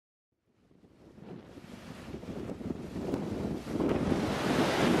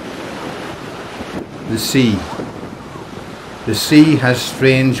The sea. The sea has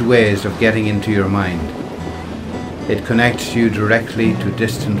strange ways of getting into your mind. It connects you directly to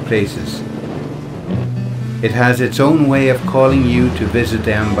distant places. It has its own way of calling you to visit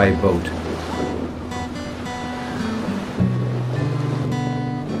them by boat.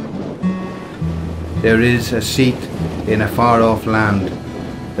 There is a seat in a far-off land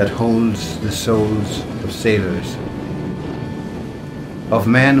that holds the souls of sailors, of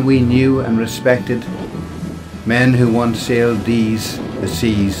men we knew and respected, men who once sailed the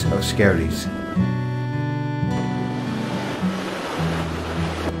seas of Skerries.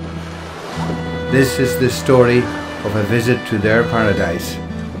 This is the story of a visit to their paradise,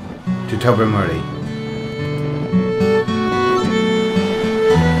 to Tobermory.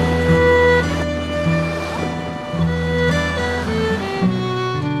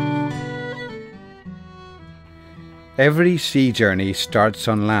 Every sea journey starts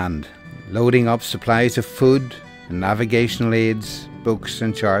on land, loading up supplies of food and navigational aids, books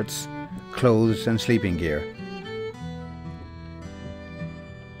and charts, clothes and sleeping gear.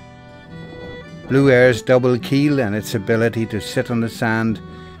 Blue Air's double keel and its ability to sit on the sand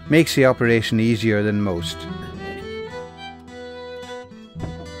makes the operation easier than most.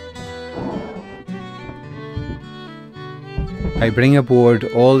 I bring aboard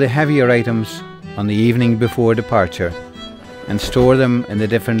all the heavier items on the evening before departure and store them in the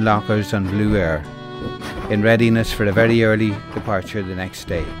different lockers on Blue Air, in readiness for a very early departure the next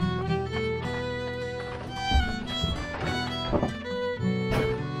day.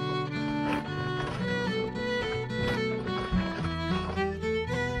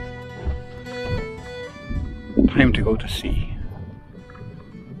 Time to go to sea.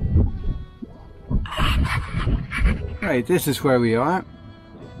 Right, this is where we are,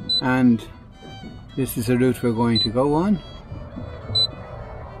 and this is the route we're going to go on,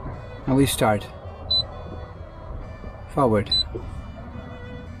 and we start forward.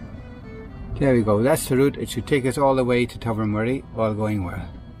 There we go, that's the route. It should take us all the way to Tobermory, all going well.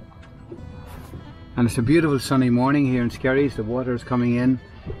 And it's a beautiful sunny morning here in Skerries. The water is coming in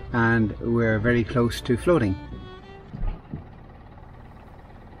and we're very close to floating.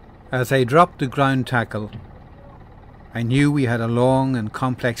 As I dropped the ground tackle, I knew we had a long and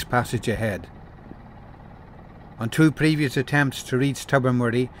complex passage ahead. On 2 previous attempts to reach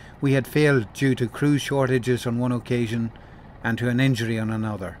Tobermory, we had failed due to crew shortages on one occasion and to an injury on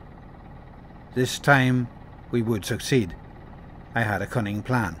another. This time we would succeed. I had a cunning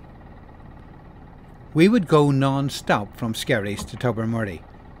plan. We would go non-stop from Skerries to Tobermory,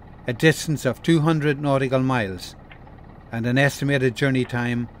 a distance of 200 nautical miles and an estimated journey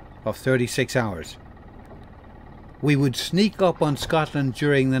time of 36 hours. We would sneak up on Scotland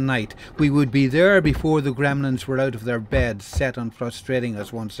during the night. We would be there before the gremlins were out of their beds, set on frustrating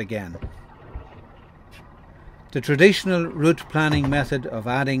us once again. The traditional route planning method of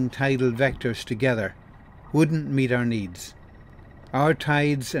adding tidal vectors together wouldn't meet our needs. Our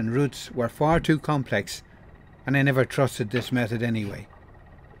tides and routes were far too complex, and I never trusted this method anyway.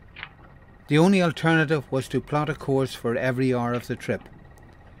 The only alternative was to plot a course for every hour of the trip.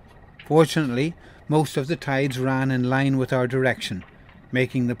 Fortunately, most of the tides ran in line with our direction,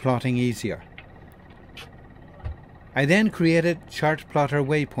 making the plotting easier. I then created chart plotter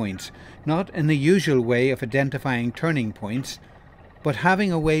waypoints, not in the usual way of identifying turning points, but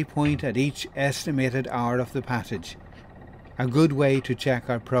having a waypoint at each estimated hour of the passage, a good way to check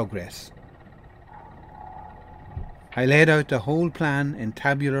our progress. I laid out the whole plan in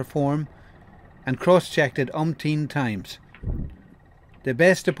tabular form and cross-checked it umpteen times. The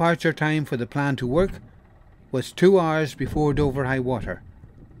best departure time for the plan to work was 2 hours before Dover high water.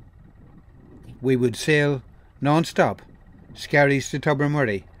 We would sail non-stop, Skerries to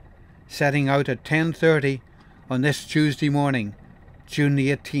Tobermory, setting out at 10:30 on this Tuesday morning, June the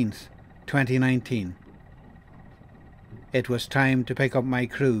 18th, 2019. It was time to pick up my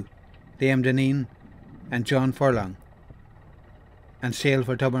crew, Liam Deneen and John Furlong, and sail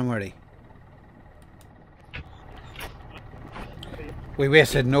for Tobermory. We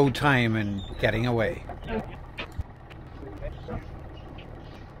wasted no time in getting away.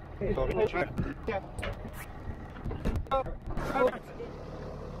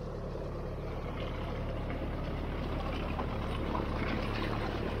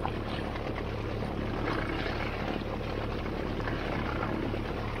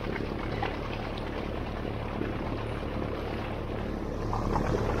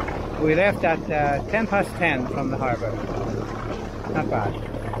 We left at 10:10 from the harbour. Not bad.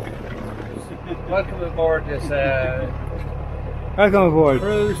 Welcome aboard this Welcome aboard.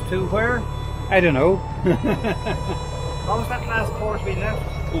 cruise to where? I don't know. What was that last port we left?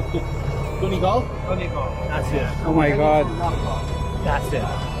 Donegal? Donegal. That's it. Oh my God. That's it.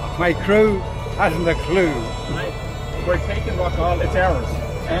 My crew hasn't a clue. Right. We're taking Rockall. It's ours.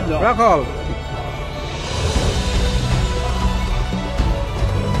 End of. Rockall.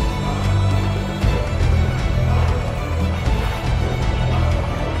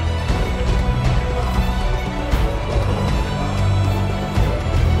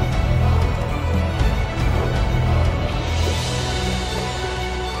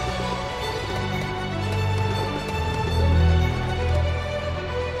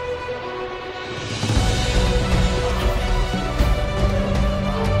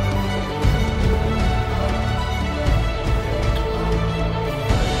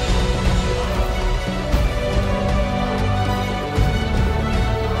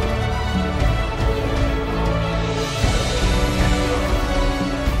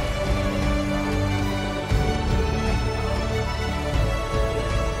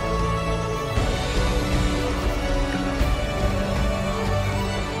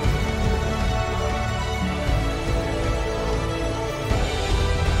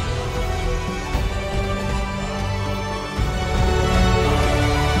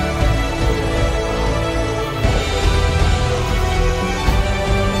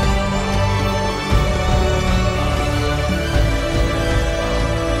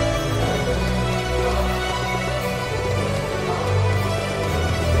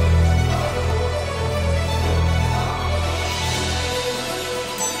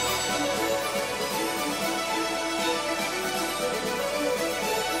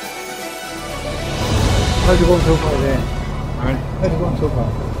 How's it going so far then? How's it going so far?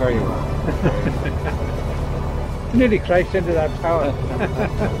 Very well. Nearly crashed into that tower.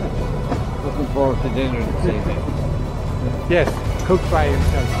 Looking forward to dinner this evening. Yes, cooked by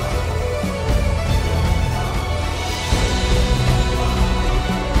himself.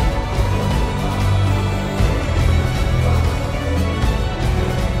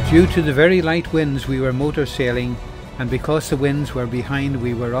 Due to the very light winds we were motor sailing, and because the winds were behind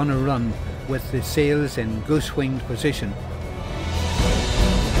we were on a run with the sails in goose-winged position.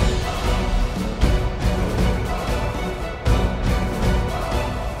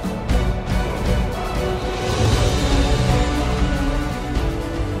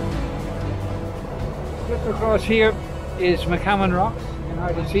 Just across here is McCammon Rocks, you know how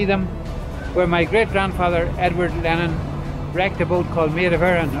to see them, where my great-grandfather Edward Lennon wrecked a boat called Maid of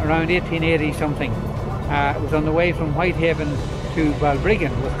Erin around 1880 something. It was on the way from Whitehaven to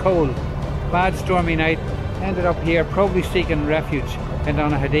Balbriggan with coal. Bad stormy night, ended up here probably seeking refuge in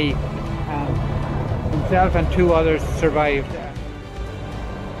Donaghadee. Himself and two others survived.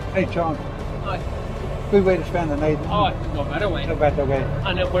 Hey John. Hi. Good way to spend the night. Oh, no better way. No better way.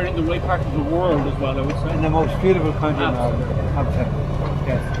 And we're in the right part of the world as well, I would say. In the most beautiful country in Ireland. Absolutely.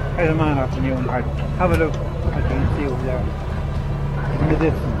 Yes. There's a man off the new part. Have a look at you can see over there. In the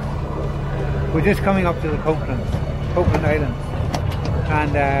distance. We're just coming up to the Copeland Islands.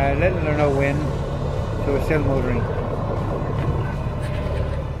 And little or no wind, so we're still motoring.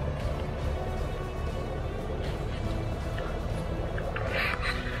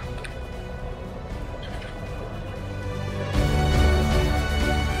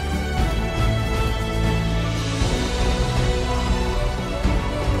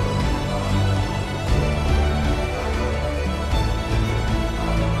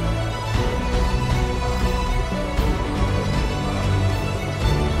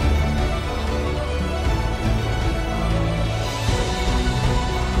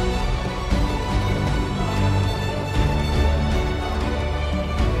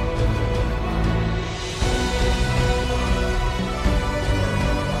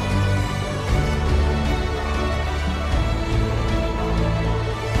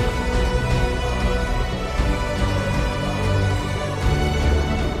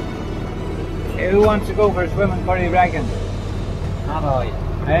 Who wants to go for a swim in Currybracken? Not I.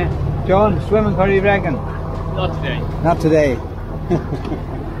 Eh? John, swim in Currybracken? Not today. Not today. That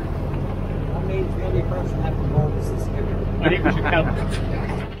means the only person having to go is the skipper. I think we should count.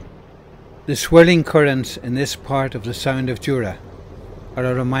 The swirling currents in this part of the Sound of Jura are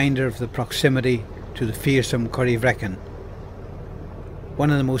a reminder of the proximity to the fearsome Currybracken, one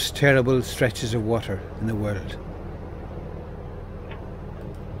of the most terrible stretches of water in the world.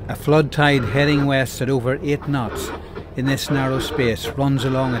 A flood tide heading west at over 8 knots in this narrow space runs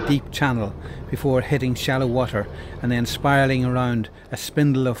along a deep channel before hitting shallow water and then spiralling around a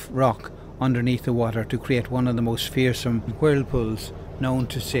spindle of rock underneath the water to create one of the most fearsome whirlpools known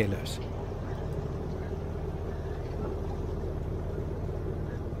to sailors.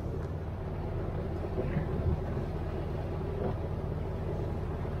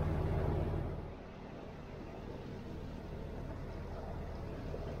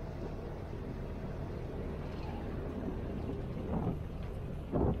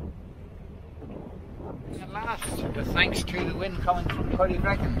 at last, but thanks to the wind coming from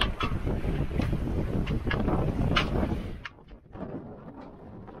Currybrecken.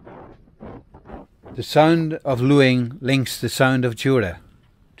 The sound of Luing links the sound of Jura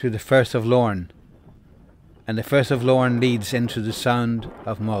to the Firth of Lorne, and the Firth of Lorne leads into the sound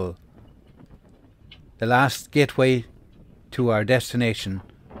of Mull, the last gateway to our destination,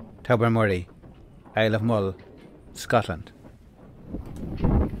 Tobermory, Isle of Mull, Scotland.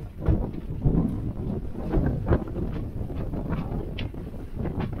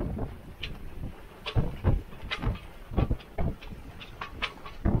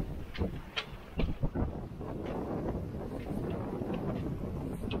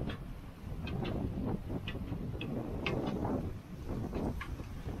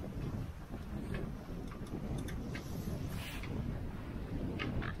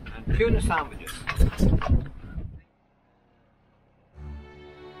 And tuna sandwiches.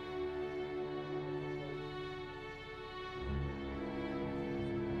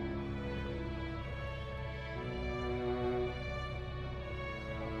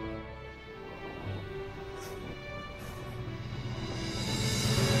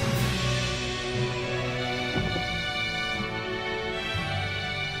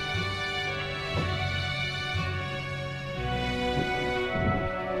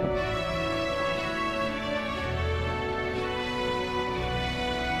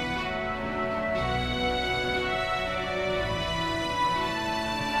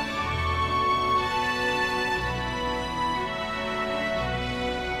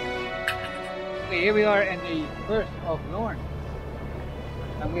 Here we are in the Firth of Lorne,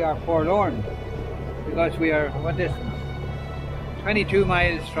 and we are forlorn because we are, what distance? 22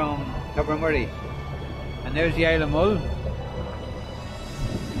 miles from Tobermory, and there's the Isle of Mull.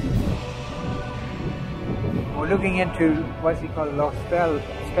 We're looking into what's he called Loch Spells.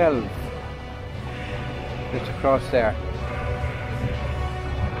 It's across there.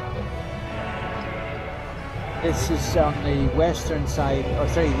 This is on the western side, or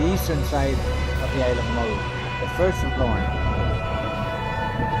sorry, the eastern side of the Isle of Mull, the Firth of Lorne.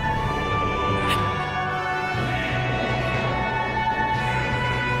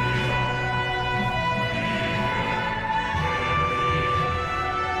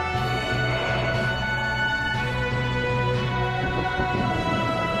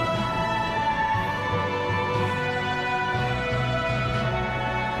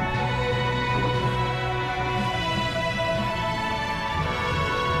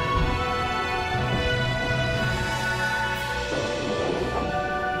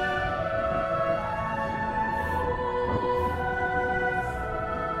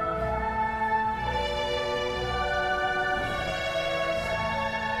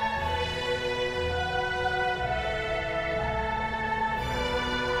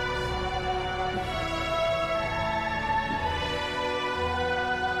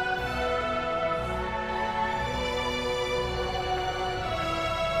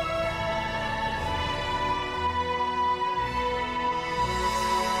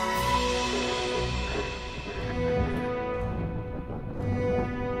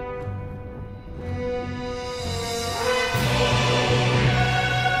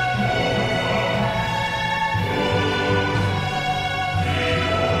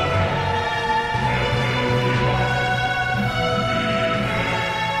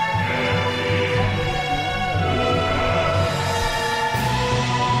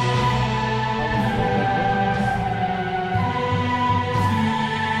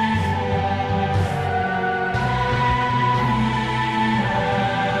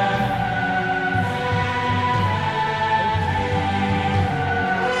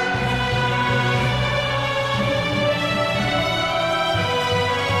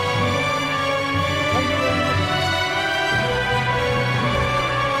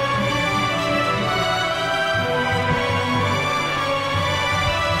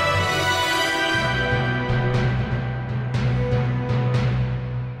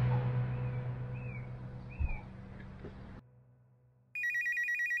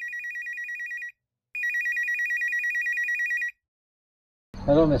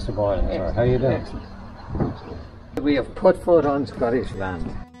 Hello, Mr. Boyle. Sir. How are you doing? We have put foot on Scottish land.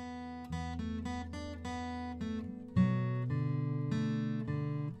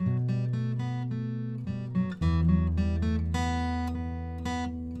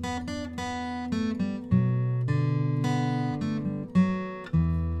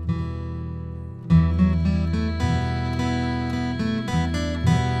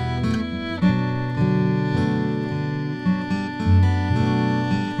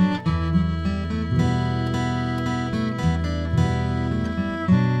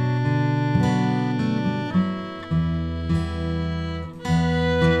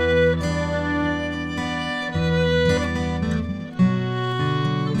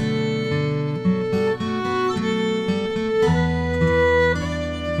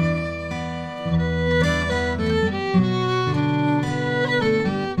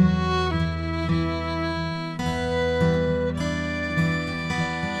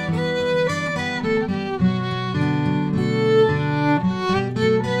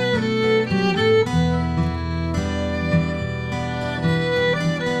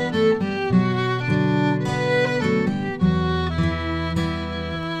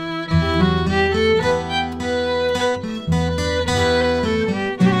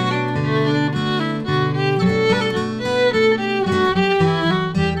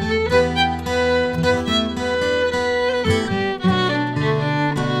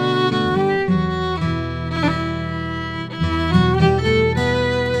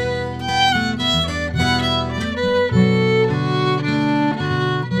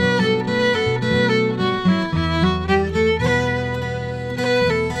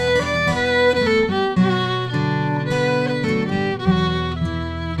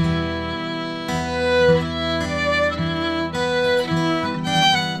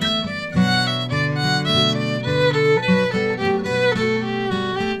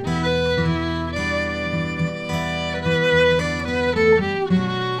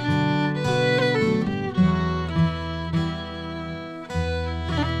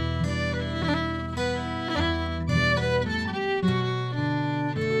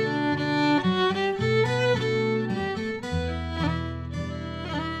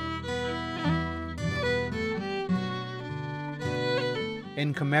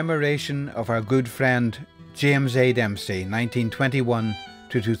 In commemoration of our good friend James A. Dempsey, 1921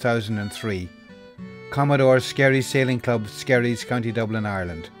 to 2003, Commodore Skerries Sailing Club, Skerries, County Dublin,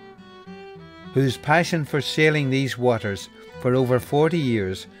 Ireland, whose passion for sailing these waters for over 40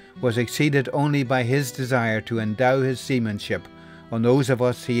 years was exceeded only by his desire to endow his seamanship on those of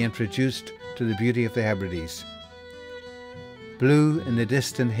us he introduced to the beauty of the Hebrides. Blue in the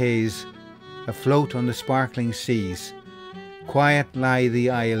distant haze, afloat on the sparkling seas, quiet lie the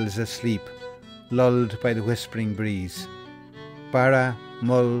isles asleep, lulled by the whispering breeze. Barra,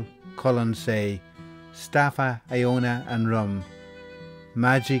 Mull, Colonsay, Staffa, Iona and Rum,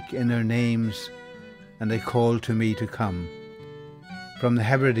 magic in their names, and they call to me to come. From the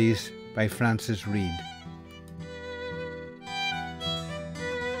Hebrides by Francis Reid.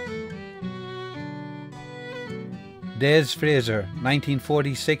 Des Fraser,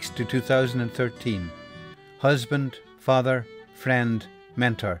 1946 to 2013. Husband, father, friend,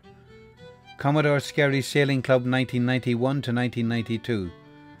 mentor. Commodore Skerries Sailing Club, 1991 to 1992.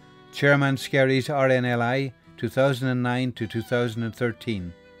 Chairman Skerries RNLI, 2009 to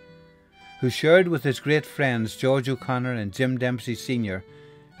 2013. Who shared with his great friends George O'Connor and Jim Dempsey Sr.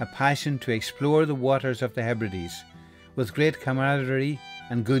 a passion to explore the waters of the Hebrides with great camaraderie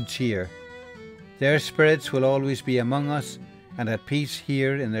and good cheer. Their spirits will always be among us and at peace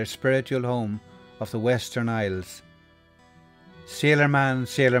here in their spiritual home of the Western Isles.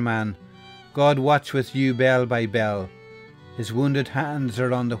 Sailorman, God watch with you bell by bell. His wounded hands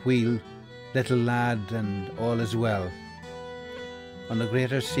are on the wheel, little lad, and all is well. On the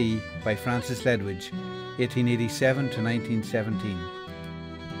Greater Sea by Francis Ledwidge, 1887 to 1917.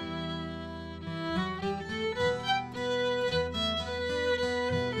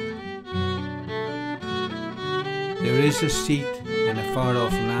 There is a seat in a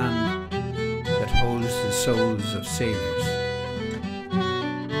far-off land that holds the souls of sailors.